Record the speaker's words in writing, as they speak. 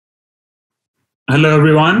Hello,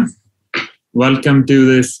 everyone. Welcome to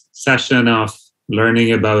this session of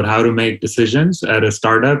learning about how to make decisions at a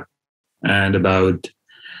startup and about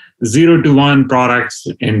 0 to 1 products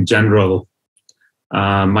in general.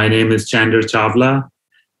 My name is Chander Chawla,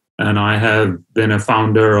 and I have been a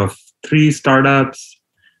founder of 3 startups.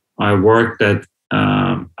 I worked at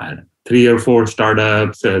 3 or 4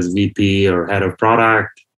 startups as VP or head of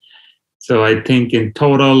product. So I think in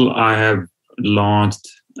total, I have launched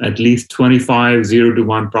at least 25 0 to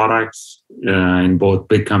 1 products in both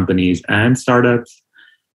big companies and startups.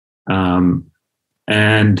 And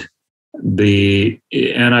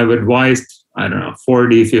I've advised,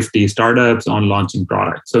 40, 50 startups on launching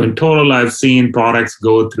products. So in total, I've seen products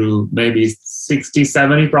go through maybe 60,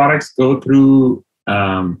 70 products go through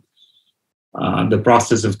the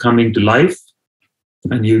process of coming to life.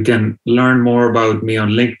 And you can learn more about me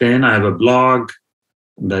on LinkedIn. I have a blog.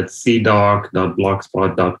 That's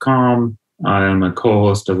cdoc.blogspot.com. I am a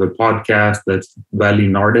co-host of a podcast that's Valley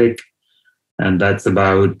Nordic, and that's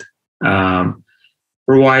about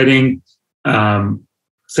providing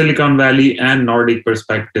Silicon Valley and Nordic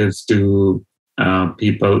perspectives to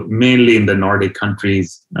people, mainly in the Nordic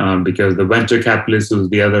countries, because the venture capitalist, who's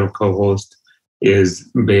the other co-host,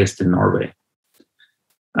 is based in Norway.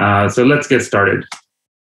 So let's get started.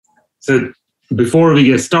 So before we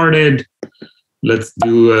get started, let's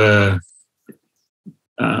do a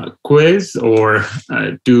quiz or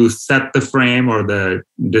to set the frame or the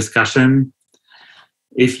discussion.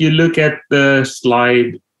 If you look at the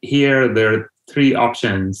slide here, there are 3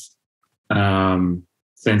 options.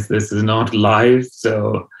 Since this is not live,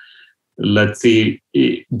 so let's see.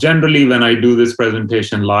 Generally, when I do this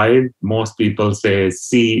presentation live, most people say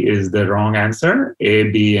C is the wrong answer. A,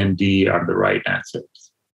 B, and D are the right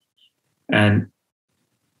answers. And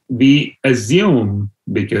we assume,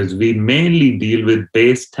 because we mainly deal with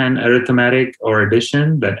base 10 arithmetic or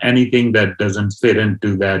addition, that anything that doesn't fit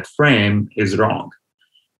into that frame is wrong.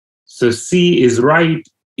 So C is right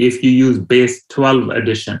if you use base 12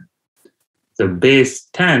 addition. So base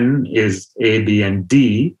 10 is A, B, and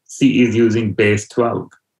D. C is using base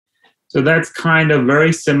 12. So that's kind of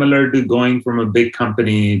very similar to going from a big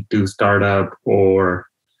company to startup or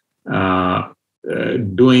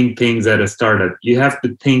doing things at a startup. You have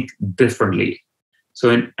to think differently. So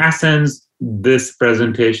in essence, this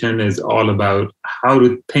presentation is all about how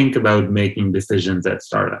to think about making decisions at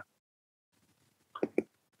startup.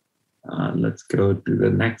 Let's go to the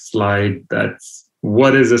next slide. That's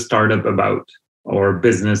what is a startup about, or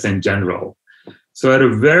business in general. So at a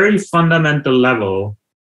very fundamental level,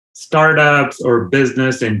 startups or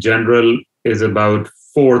business in general is about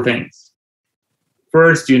 4 things.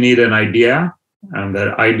 First, you need an idea, and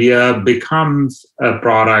that idea becomes a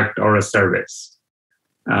product or a service.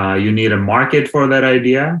 You need a market for that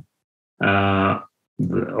idea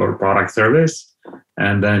or product service,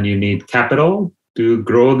 and then you need capital to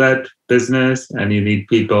grow that business, and you need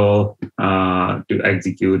people to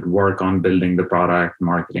execute work on building the product,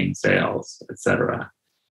 marketing, sales, etc.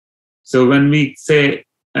 So when we say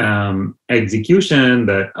execution,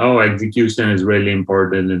 execution is really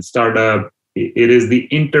important in startup, it is the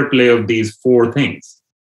interplay of these 4 things: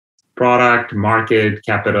 product, market,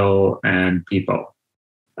 capital, and people.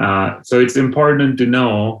 So it's important to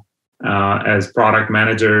know, as product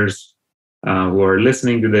managers who are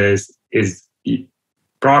listening to this, is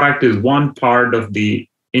product is one part of the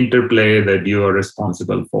interplay that you are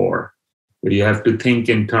responsible for. But you have to think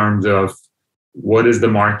in terms of what is the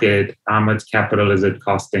market, how much capital is it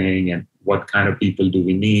costing, and what kind of people do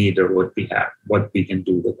we need, or what we have, what we can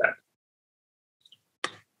do with that.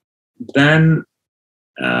 Then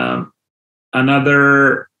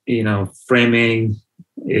another, framing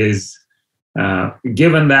is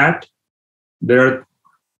given that there are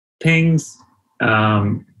things,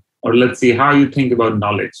 or let's see how you think about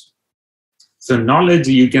knowledge. So knowledge,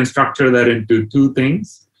 you can structure that into 2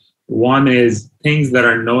 things. One is things that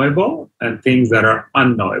are knowable and things that are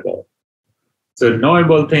unknowable. So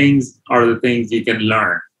knowable things are the things you can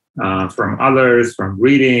learn from others, from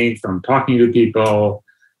reading, from talking to people.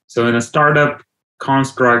 So in a startup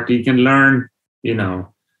construct, you can learn,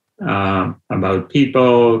 about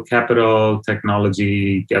people, capital,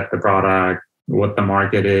 technology, get the product, what the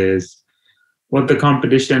market is, what the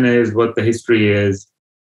competition is, what the history is.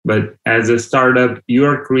 But as a startup, you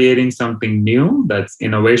are creating something new, that's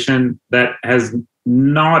innovation that has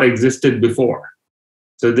not existed before.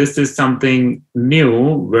 So this is something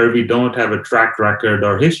new where we don't have a track record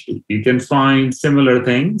or history. You can find similar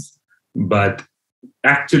things, but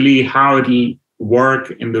actually how it will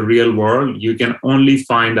work in the real world, you can only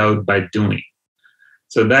find out by doing.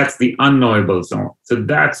 So that's the unknowable zone. So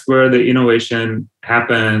that's where the innovation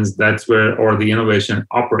happens. That's where, or the innovation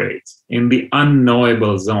operates in the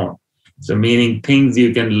unknowable zone. So meaning things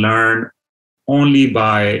you can learn only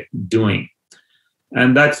by doing.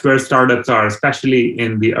 And that's where startups are, especially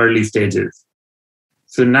in the early stages.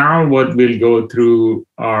 So now what we'll go through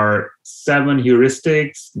are 7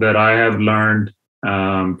 heuristics that I have learned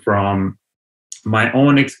from my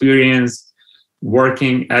own experience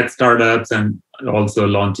working at startups and also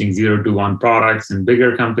launching 0 to 1 products in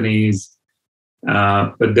bigger companies.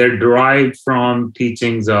 But they're derived from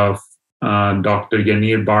teachings of Dr.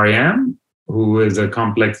 Yanir Baryam, who is a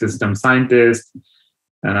complex system scientist,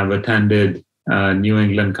 and I've attended New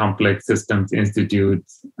England Complex Systems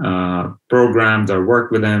Institute's programs or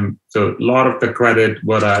worked with him. So a lot of the credit,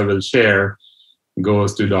 what I will share,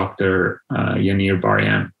 goes to Dr. Yanir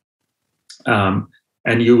Baryam.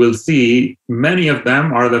 And you will see many of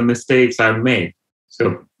them are the mistakes I've made.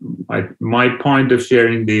 So my point of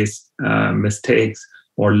sharing these mistakes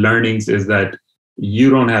or learnings is that you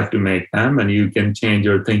don't have to make them, and you can change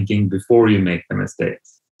your thinking before you make the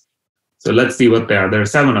mistakes. So let's see what they are. There are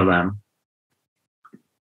 7 of them.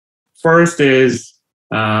 First is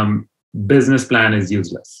business plan is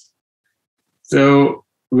useless. So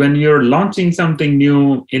when you're launching something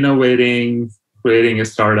new, innovating, creating a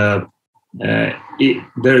startup,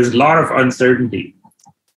 there's a lot of uncertainty,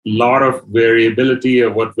 a lot of variability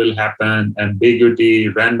of what will happen, ambiguity,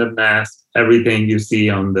 randomness, everything you see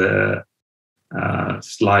on the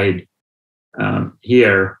slide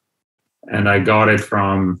here. And I got it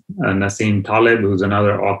from Nassim Taleb, who's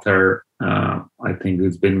another author, I think,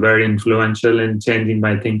 who's been very influential in changing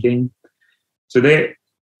my thinking. So they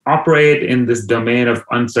operate in this domain of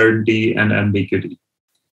uncertainty and ambiguity.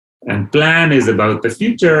 And plan is about the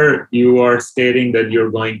future. You are stating that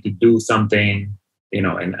you're going to do something,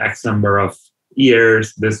 in X number of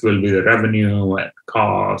years. This will be the revenue and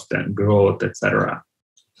cost and growth, etc.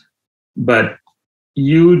 But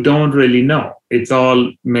you don't really know. It's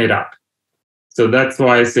all made up. So that's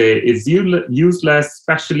why I say it's useless,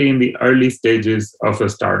 especially in the early stages of a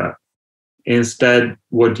startup. Instead,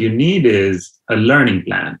 what you need is a learning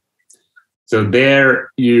plan. So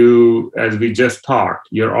there you, as we just talked,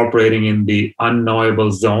 you're operating in the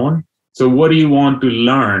unknowable zone. So what do you want to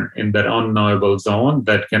learn in that unknowable zone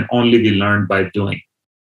that can only be learned by doing?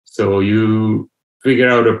 So you figure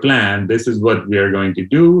out a plan. This is what we are going to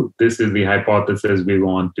do. This is the hypothesis we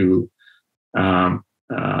want to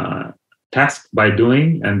test by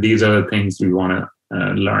doing. And these are the things we want to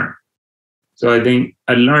learn. So I think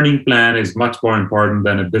a learning plan is much more important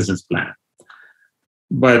than a business plan.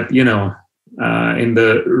 But, in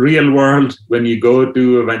the real world, when you go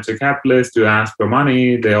to a venture capitalist to ask for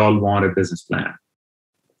money, they all want a business plan.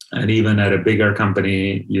 And even at a bigger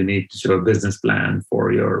company, you need to show a business plan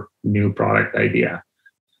for your new product idea.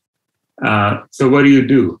 So what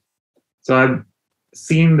do? So I've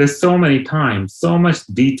seen this so many times. So much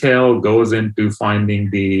detail goes into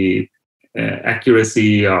finding the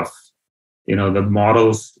accuracy of, the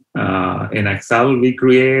models in Excel we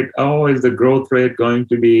create. Oh, is the growth rate going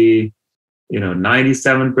to be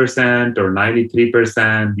 97% or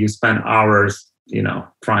 93%? You spend hours,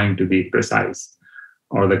 trying to be precise.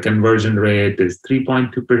 Or the conversion rate is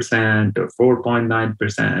 3.2% or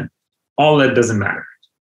 4.9%. All that doesn't matter.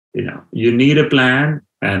 You need a plan,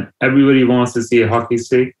 and everybody wants to see a hockey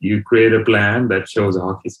stick. You create a plan that shows a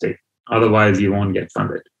hockey stick. Otherwise, you won't get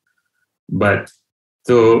funded. But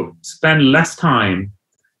so spend less time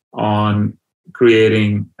on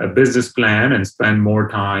creating a business plan and spend more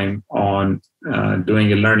time on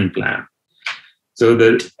doing a learning plan. So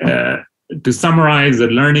to summarize, the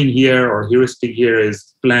learning here or heuristic here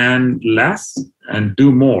is plan less and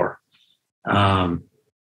do more. And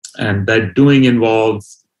that doing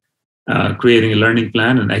involves creating a learning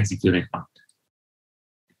plan and executing on it.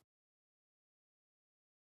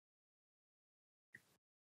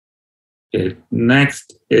 Okay.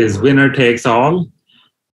 Next is winner takes all.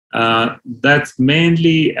 That's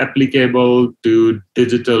mainly applicable to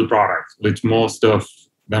digital products, which most of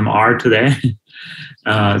them are today.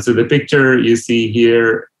 So the picture you see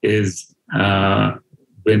here is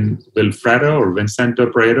Wilfredo or Vincento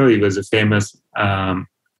Pareto. He was a famous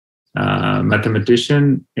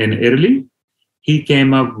mathematician in Italy. He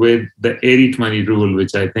came up with the 80-20 rule,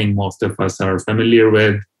 which I think most of us are familiar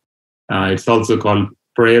with. It's also called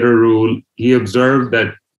Pareto rule. He observed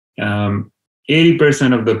that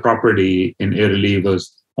 80% of the property in Italy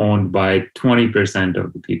was owned by 20%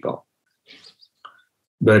 of the people.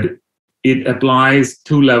 But it applies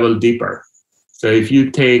 2 levels deeper. So if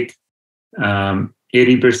you take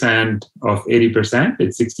 80% of 80%,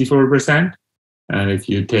 it's 64%. And if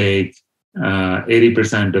you take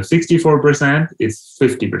 80% of 64%, it's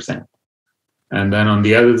 50%. And then on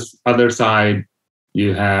the other side,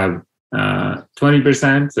 you have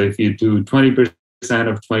 20%. So if you do 20%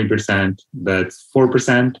 of 20%, that's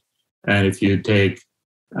 4%. And if you take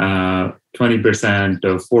 20%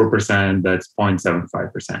 of 4%, that's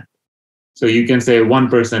 0.75%. So you can say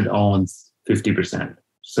 1% owns 50%.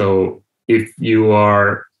 So if you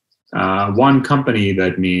are one company,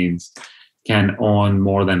 that means can own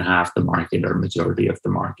more than half the market or majority of the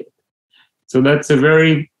market. So that's a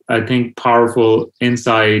very, I think, powerful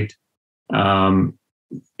insight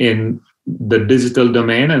in the digital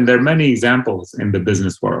domain. And there are many examples in the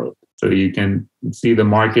business world. So you can see the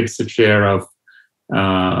market share of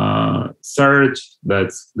search,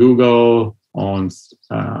 that's Google owns,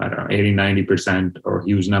 I don't know, 80, 90% or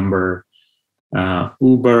huge number.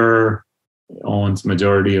 Uber owns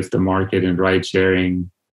majority of the market in ride sharing,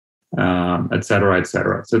 et cetera, et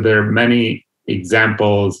cetera. So there are many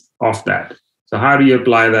examples of that. So how do you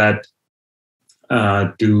apply that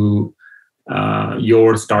to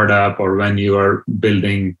your startup or when you are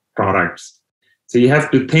building products? So you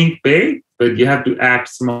have to think big, but you have to act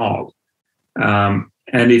small.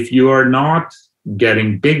 And if you are not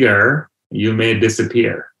getting bigger, you may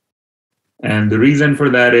disappear. And the reason for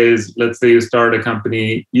that is, let's say you start a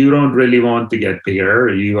company, you don't really want to get bigger.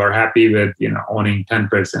 You are happy with, owning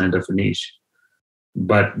 10% of a niche.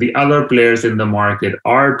 But the other players in the market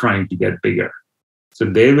are trying to get bigger. So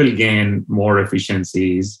they will gain more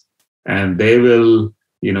efficiencies and they will,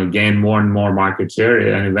 gain more and more market share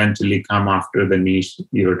and eventually come after the niche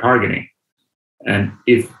you're targeting. And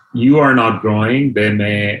if you are not growing, they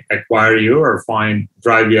may acquire you or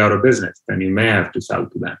drive you out of business. Then you may have to sell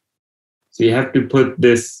to them. So you have to put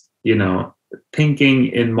this, thinking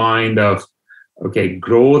in mind of, okay,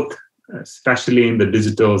 growth, especially in the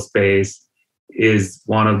digital space, is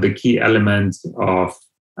one of the key elements of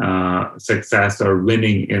success or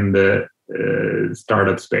winning in the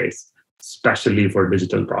startup space, especially for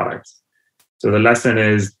digital products. So the lesson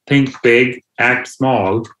is think big, act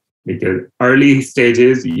small, because early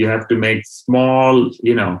stages, you have to make small,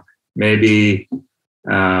 maybe,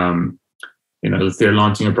 let's say you're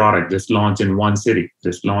launching a product, just launch in one city,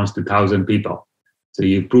 just launch to 1,000 people. So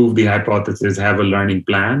you prove the hypothesis, have a learning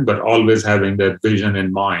plan, but always having that vision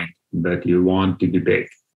in mind that you want to be big.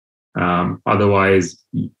 Otherwise,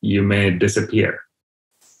 you may disappear.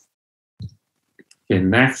 Okay,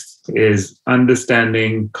 next is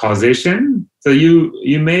understanding causation. So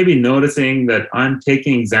you may be noticing that I'm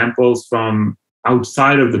taking examples from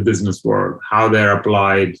outside of the business world, how they're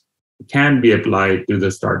can be applied to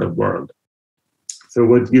the startup world. So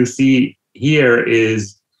what you see here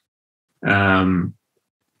is a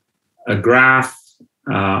graph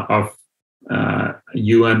of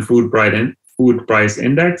UN food price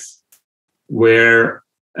index, where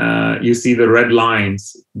you see the red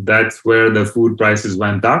lines. That's where the food prices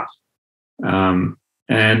went up.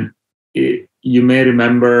 And you may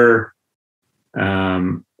remember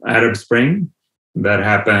Arab Spring that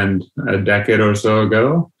happened a decade or so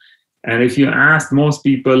ago. And if you ask most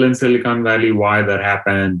people in Silicon Valley why that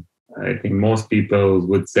happened, I think most people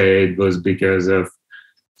would say it was because of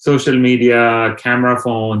social media, camera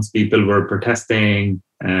phones, people were protesting,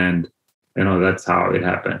 and that's how it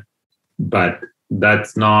happened. But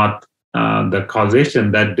that's not the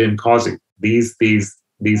causation. That didn't cause it. These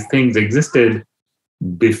things existed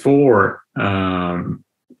before the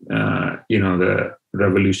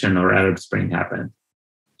revolution or Arab Spring happened.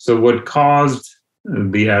 So what caused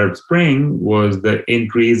the Arab Spring was the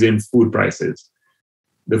increase in food prices.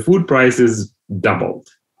 The food prices doubled,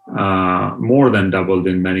 more than doubled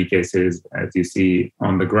in many cases, as you see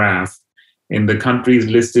on the graph. In the countries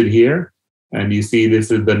listed here, and you see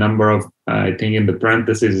this is the number of, I think in the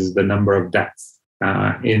parentheses is the number of deaths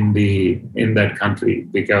in that country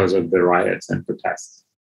because of the riots and protests.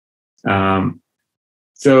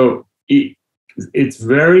 So it's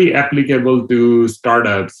very applicable to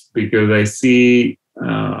startups, because I see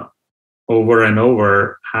over and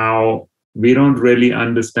over how we don't really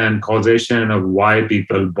understand causation of why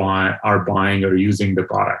people are buying or using the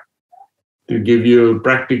product. To give you a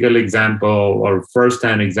practical example or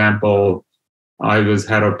first-hand example, I was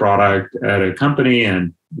head of product at a company,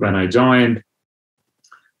 and when I joined,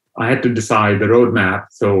 I had to decide the roadmap.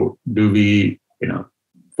 So do we,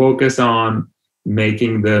 focus on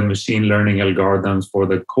making the machine learning algorithms for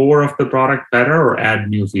the core of the product better, or add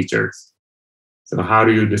new features? So how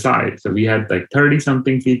do you decide? So we had like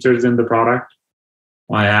 30-something features in the product.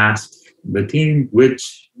 I asked the team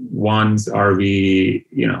which ones are being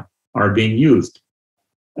used,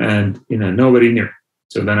 and nobody knew.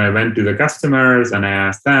 So then I went to the customers and I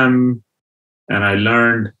asked them, and I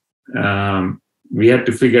learned we had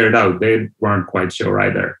to figure it out. They weren't quite sure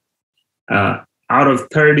either. Out of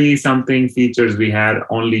 30 something features we had,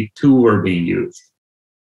 only 2 were being used.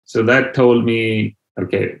 So that told me,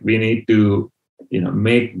 okay, we need to,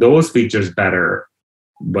 make those features better.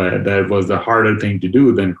 But that was the harder thing to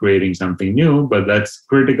do than creating something new. But that's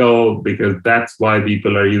critical because that's why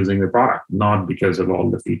people are using the product, not because of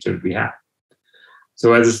all the features we have.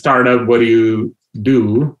 So as a startup, what do you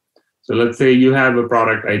do? So let's say you have a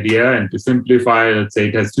product idea, and to simplify, let's say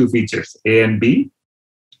it has 2 features, A and B.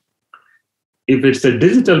 If it's a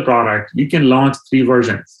digital product, you can launch 3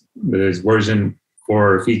 versions. There's version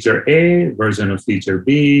for feature A, version of feature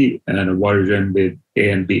B, and a version with A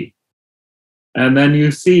and B. And then you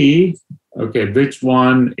see, okay, which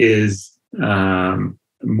one is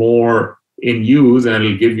more in use, and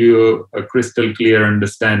it'll give you a crystal clear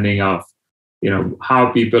understanding of,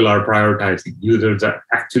 how people are prioritizing. Users are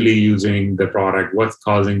actually using the product, what's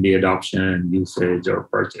causing the adoption, usage, or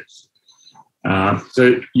purchase.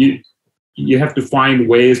 So you have to find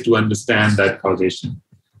ways to understand that causation.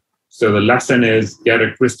 So the lesson is get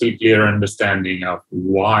a crystal clear understanding of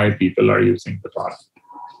why people are using the product.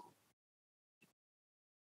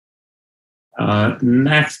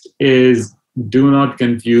 Next is do not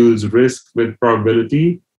confuse risk with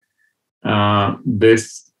probability.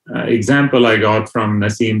 This example I got from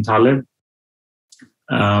Nassim Taleb.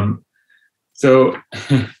 So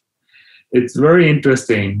it's very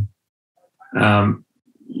interesting. I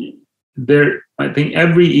think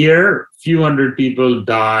every year, few hundred people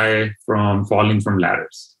die from falling from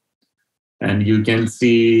ladders. And you can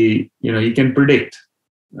see, you can predict,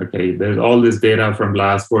 okay, there's all this data from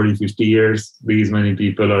last 40, 50 years. These many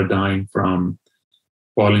people are dying from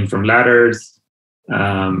falling from ladders.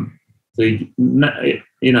 So,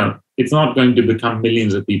 it's not going to become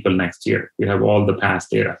millions of people next year. We have all the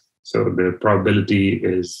past data. So the probability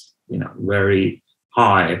is, very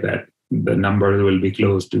high that the number will be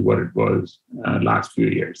close to what it was last few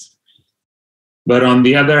years. But on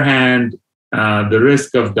the other hand, the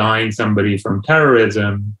risk of dying somebody from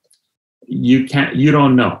terrorism, you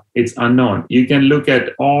don't know. It's unknown. You can look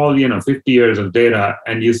at all, 50 years of data,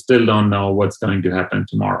 and you still don't know what's going to happen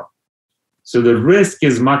tomorrow. So the risk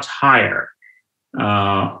is much higher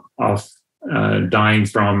of dying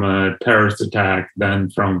from a terrorist attack than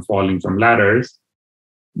from falling from ladders.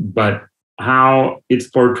 But how it's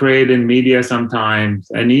portrayed in media sometimes,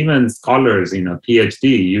 and even scholars, PhD,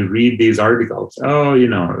 you read these articles,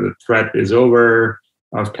 the threat is over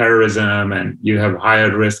of terrorism, and you have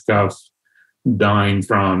higher risk of dying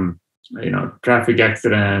from, traffic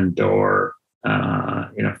accident or,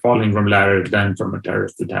 falling from ladder than from a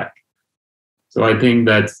terrorist attack. So I think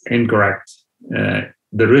that's incorrect.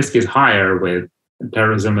 The risk is higher with a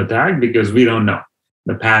terrorism attack because we don't know.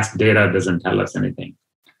 The past data doesn't tell us anything.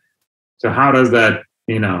 So how does that,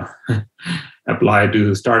 apply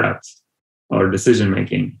to startups or decision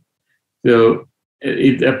making? So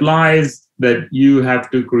it applies that you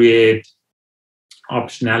have to create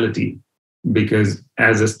optionality, because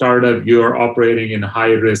as a startup, you're operating in a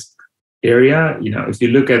high risk area. If you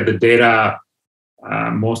look at the data,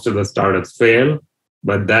 most of the startups fail,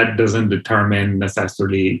 but that doesn't determine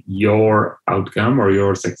necessarily your outcome or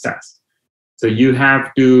your success. So you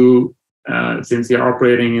have to, since you're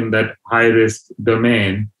operating in that high risk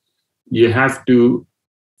domain, you have to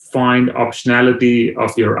find optionality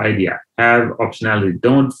of your idea. Have optionality.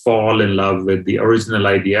 Don't fall in love with the original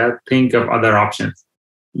idea. Think of other options.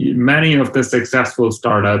 Many of the successful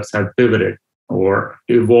startups have pivoted or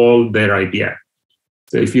evolved their idea.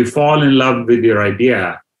 So if you fall in love with your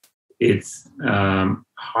idea, it's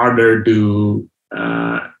harder to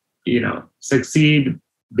succeed,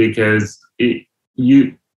 because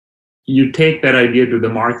you take that idea to the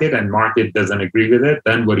market and market doesn't agree with it.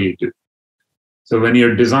 Then what do you do? So when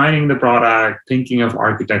you're designing the product, thinking of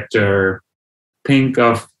architecture, think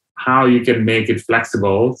of how you can make it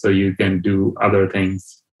flexible so you can do other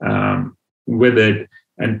things with it,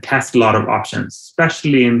 and test a lot of options,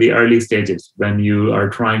 especially in the early stages when you are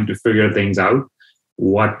trying to figure things out,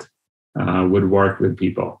 what would work with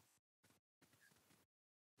people.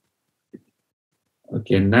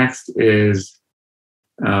 Okay, next is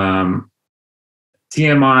TMI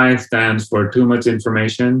stands for too much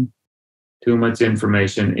information. Too much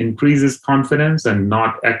information increases confidence and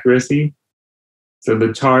not accuracy. So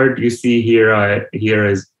the chart you see here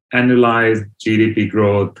is annualized GDP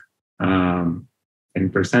growth in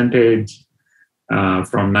percentage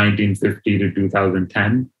from 1950 to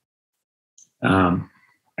 2010.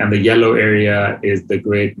 And the yellow area is the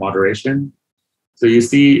Great Moderation. So you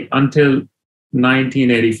see, until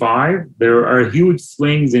 1985, there are huge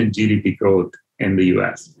swings in GDP growth in the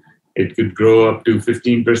US. It could grow up to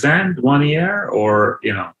 15% one year, or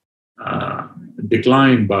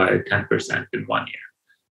decline by 10% in one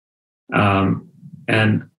year.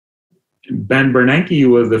 And Ben Bernanke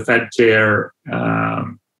was the Fed chair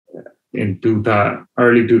in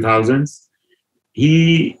early 2000s.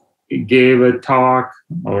 He gave a talk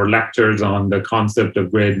or lectures on the concept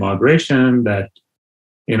of grade moderation, that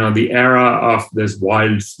the era of this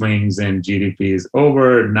wild swings in GDP is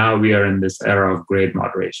over. Now we are in this era of grade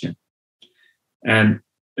moderation. And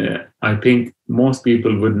I think most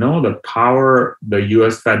people would know the power the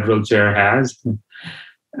US federal chair has.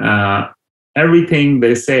 Everything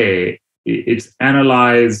they say, it's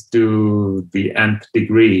analyzed to the nth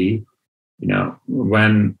degree.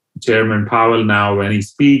 When Chairman Powell now, when he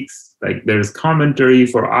speaks, like there's commentary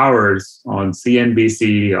for hours on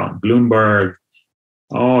CNBC, on Bloomberg.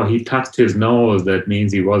 Oh, he touched his nose. That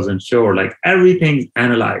means he wasn't sure. Like everything's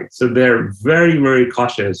analyzed. So they're very, very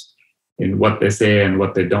cautious in what they say and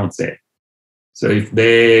what they don't say. So if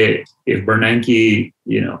Bernanke,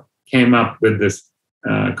 came up with this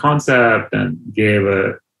concept and gave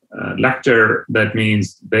a lecture, that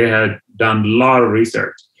means they had done a lot of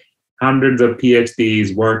research. Hundreds of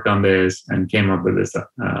PhDs worked on this and came up with this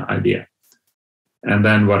idea. And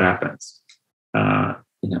then what happens?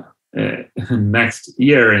 Next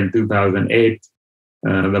year in 2008,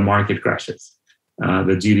 the market crashes.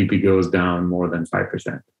 The GDP goes down more than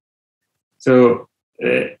 5%. So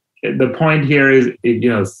the point here is,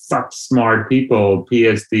 such smart people,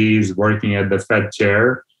 PhDs working at the Fed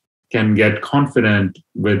chair, can get confident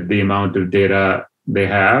with the amount of data they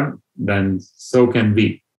have, then so can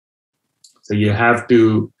we. So you have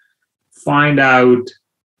to find out,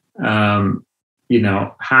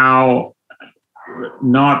 how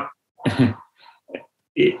not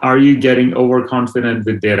are you getting overconfident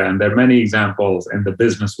with data? And there are many examples in the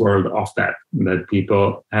business world of that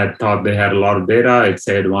people had thought they had a lot of data. It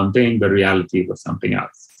said one thing, but reality was something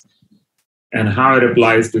else. And how it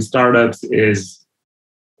applies to startups is,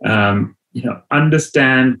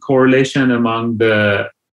 understand correlation among the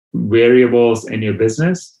variables in your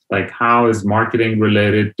business. Like how is marketing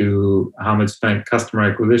related to how much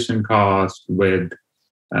customer acquisition cost, with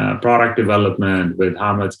product development, with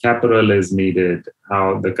how much capital is needed,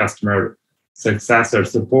 how the customer success or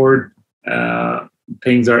support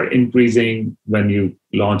things are increasing when you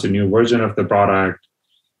launch a new version of the product.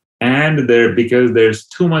 And because there's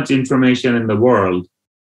too much information in the world,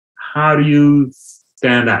 how do you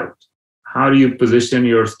stand out? How do you position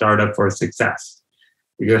your startup for success?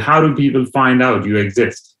 Because how do people find out you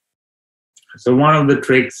exist? So one of the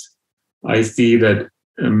tricks I see that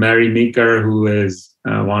Mary Meeker, who is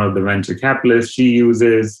one of the venture capitalists, she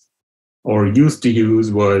uses or used to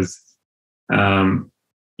use was,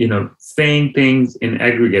 saying things in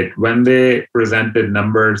aggregate. When they presented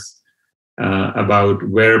numbers about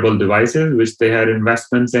wearable devices, which they had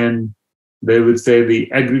investments in, they would say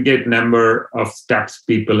the aggregate number of steps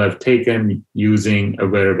people have taken using a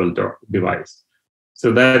wearable device.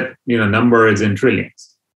 So that number is in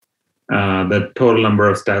trillions. The total number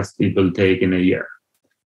of steps people take in a year.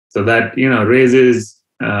 So that raises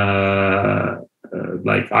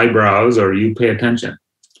like eyebrows, or you pay attention.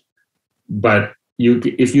 But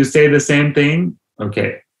if you say the same thing,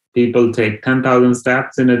 okay, people take 10,000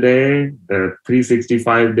 steps in a day. There are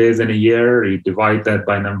 365 days in a year. You divide that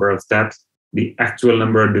by number of steps. The actual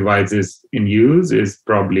number of devices in use is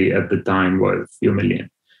probably at the time was a few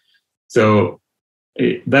million. So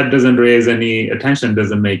that doesn't raise any attention,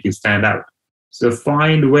 doesn't make you stand out. So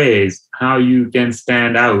find ways how you can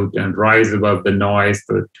stand out and rise above the noise,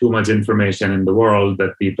 the too much information in the world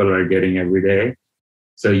that people are getting every day,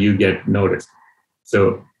 so you get noticed.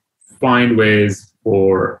 So find ways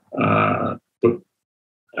for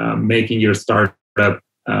making your startup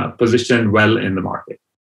positioned well in the market.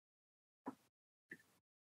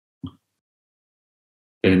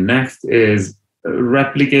 Okay, next is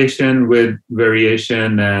replication with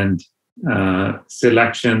variation and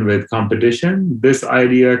selection with competition. This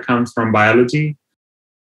idea comes from biology.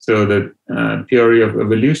 So the theory of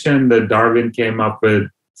evolution that Darwin came up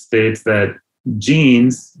with states that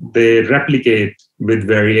genes, they replicate with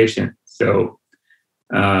variation. So,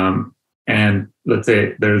 and let's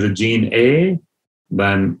say there's a gene A,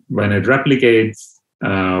 then when it replicates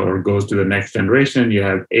or goes to the next generation, you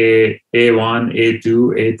have A1,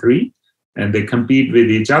 A2, A3, and they compete with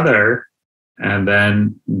each other. And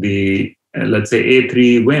then let's say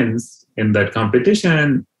A3 wins in that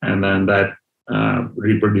competition, and then that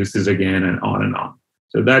reproduces again and on and on.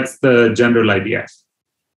 So that's the general idea.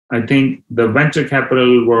 I think the venture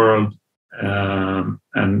capital world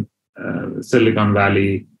and Silicon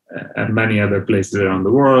Valley and many other places around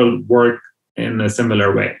the world work in a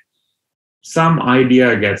similar way. Some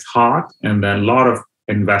idea gets hot, and then a lot of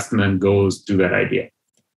investment goes to that idea.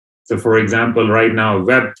 So, for example, right now,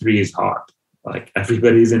 Web3 is hot. Like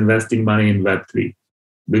everybody's investing money in Web3.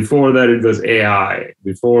 Before that, it was AI.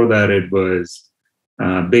 Before that, it was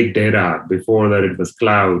big data. Before that, it was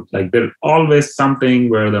cloud. Like there's always something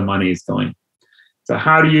where the money is going. So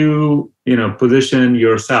how do you, position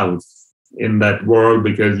yourself in that world,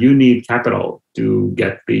 because you need capital to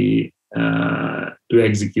get to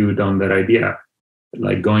execute on that idea.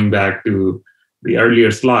 Like going back to the earlier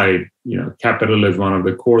slide, capital is one of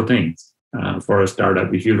the core things for a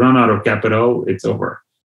startup. If you run out of capital, it's over.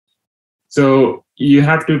 So you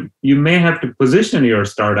may have to position your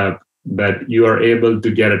startup that you are able to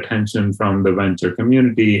get attention from the venture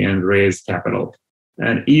community and raise capital.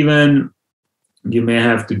 And even you may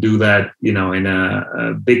have to do that, in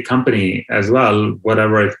a big company as well,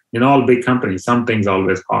 whatever. In all big companies, something's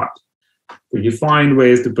always hot. So you find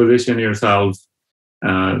ways to position yourself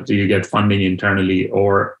so you get funding internally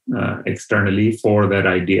or externally for that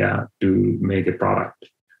idea to make a product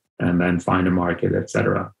and then find a market,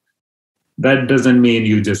 etc. That doesn't mean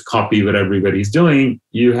you just copy what everybody's doing.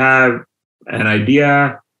 You have an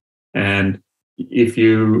idea, and if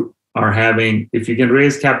you can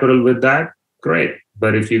raise capital with that, great.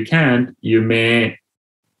 But if you can't, you may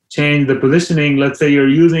change the positioning. Let's say you're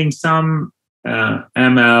using some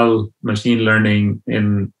ML, machine learning,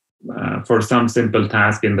 for some simple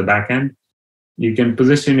task in the backend. You can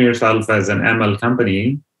position yourself as an ML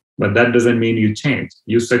company, but that doesn't mean you change.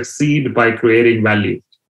 You succeed by creating value.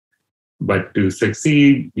 But to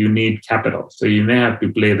succeed, you need capital. So you may have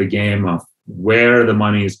to play the game of where the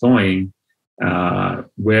money is going,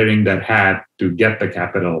 wearing that hat to get the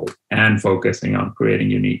capital and focusing on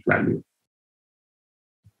creating unique value.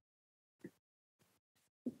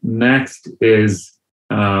 Next is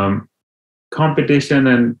competition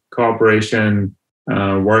and cooperation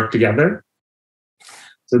work together.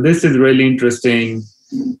 So this is really interesting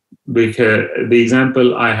because the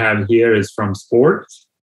example I have here is from sports.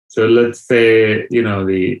 So let's say,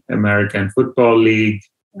 the American Football League.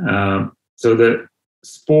 So the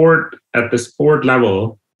sport, at the sport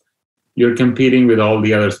level, you're competing with all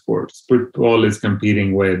the other sports. Football is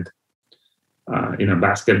competing with,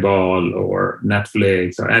 basketball or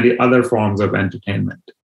Netflix or any other forms of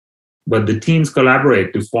entertainment. But the teams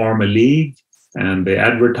collaborate to form a league, and they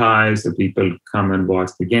advertise so people come and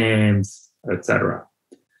watch the games, etc.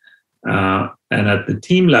 And at the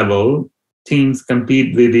team level, teams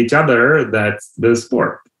compete with each other. That's the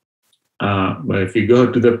sport. But if you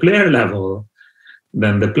go to the player level,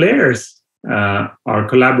 then the players are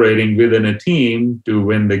collaborating within a team to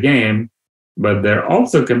win the game, but they're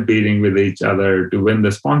also competing with each other to win the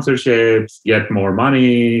sponsorships, get more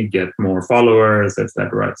money, get more followers,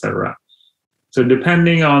 etc., etc. So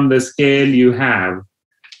depending on the scale you have,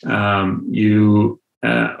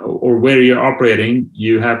 or where you're operating,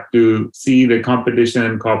 you have to see the competition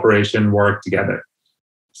and cooperation work together.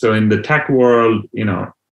 So in the tech world,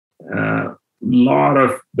 a lot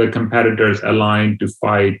of the competitors align to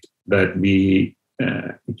fight that we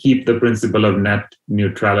keep the principle of net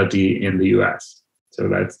neutrality in the US. So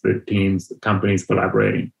that's the companies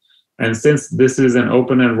collaborating. And since this is an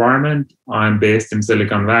open environment, I'm based in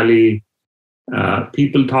Silicon Valley.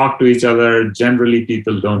 People talk to each other. Generally,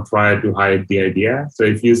 people don't try to hide the idea. So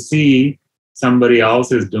if you see somebody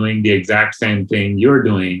else is doing the exact same thing you're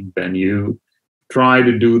doing, then you try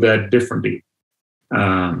to do that differently.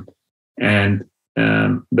 And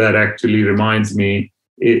that actually reminds me,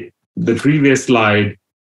 the previous slide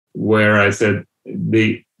where I said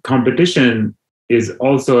the competition is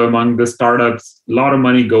also among the startups. A lot of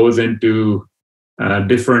money goes into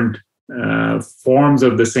different forms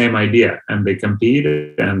of the same idea, and they compete,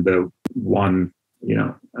 and the one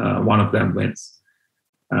of them wins.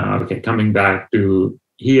 Okay, coming back to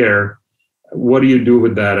here, what do you do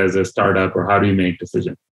with that as a startup, or how do you make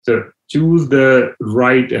decisions? So choose the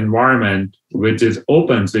right environment, which is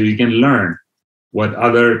open, so you can learn what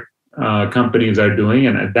other companies are doing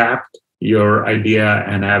and adapt your idea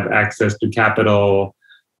and have access to capital,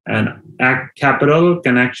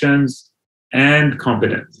 connections, and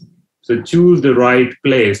competence. So choose the right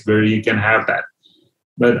place where you can have that.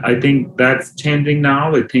 But I think that's changing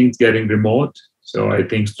now with things getting remote. So I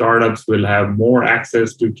think startups will have more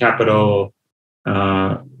access to capital,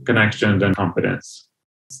 connections, and competence.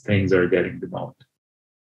 Things are getting remote.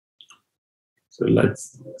 So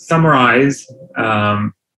let's summarize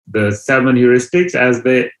the 7 heuristics as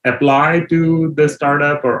they apply to the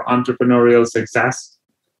startup or entrepreneurial success.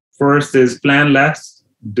 First is plan less,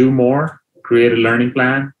 do more, create a learning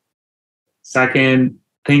plan. Second,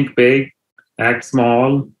 think big, act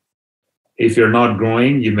small. If you're not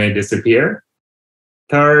growing, you may disappear.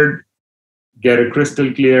 Third, get a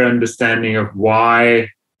crystal clear understanding of why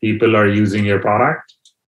people are using your product.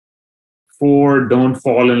 4, don't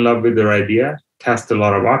fall in love with your idea. Test a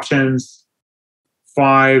lot of options.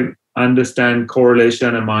 5, understand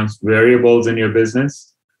correlation amongst variables in your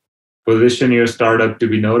business. Position your startup to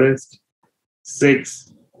be noticed.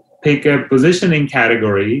 6, pick a positioning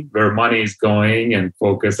category where money is going and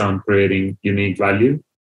focus on creating unique value.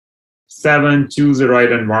 7, choose the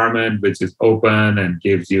right environment, which is open and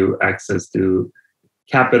gives you access to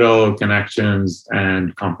capital, connections,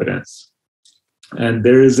 and competence. And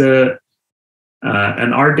there is an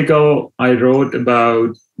article I wrote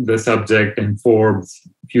about the subject in Forbes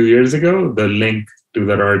a few years ago. The link to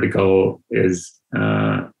that article is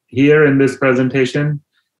here in this presentation.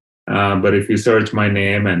 But if you search my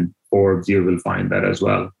name and Forbes, you will find that as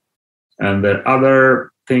well. And the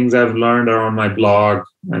other things I've learned are on my blog,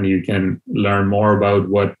 and you can learn more about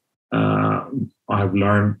what I've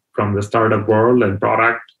learned from the startup world and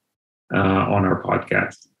product on our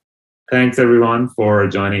podcast. Thanks, everyone, for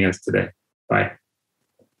joining us today. Bye.